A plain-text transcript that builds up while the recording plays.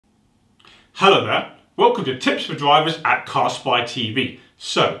Hello there, welcome to Tips for Drivers at CarSpyTV.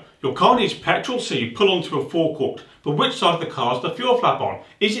 So, your car needs petrol, so you pull onto a forecourt. But which side of the car is the fuel flap on?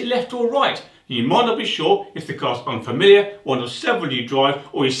 Is it left or right? You might not be sure if the car's unfamiliar, one of several you drive,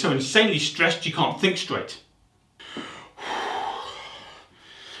 or you're so insanely stressed you can't think straight.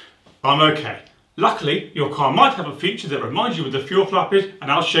 I'm okay. Luckily, your car might have a feature that reminds you where the fuel flap is,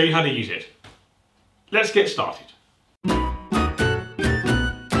 and I'll show you how to use it. Let's get started.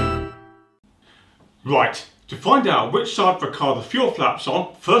 Right, to find out which side of the car the fuel flap's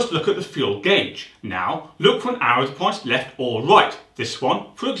on, first look at the fuel gauge. Now, look for an arrow that points left or right. This one,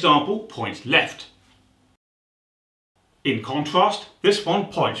 for example, points left. In contrast, this one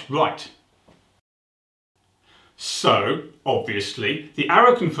points right. So, obviously, the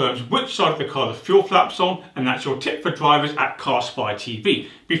arrow confirms which side of the car the fuel flap's on, and that's your tip for drivers at CarSpyTV.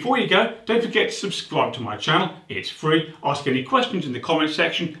 Before you go, don't forget to subscribe to my channel, it's free, ask any questions in the comment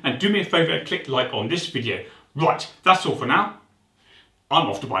section, and do me a favour and click like on this video. Right, that's all for now. I'm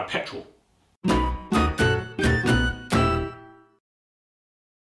off to buy petrol.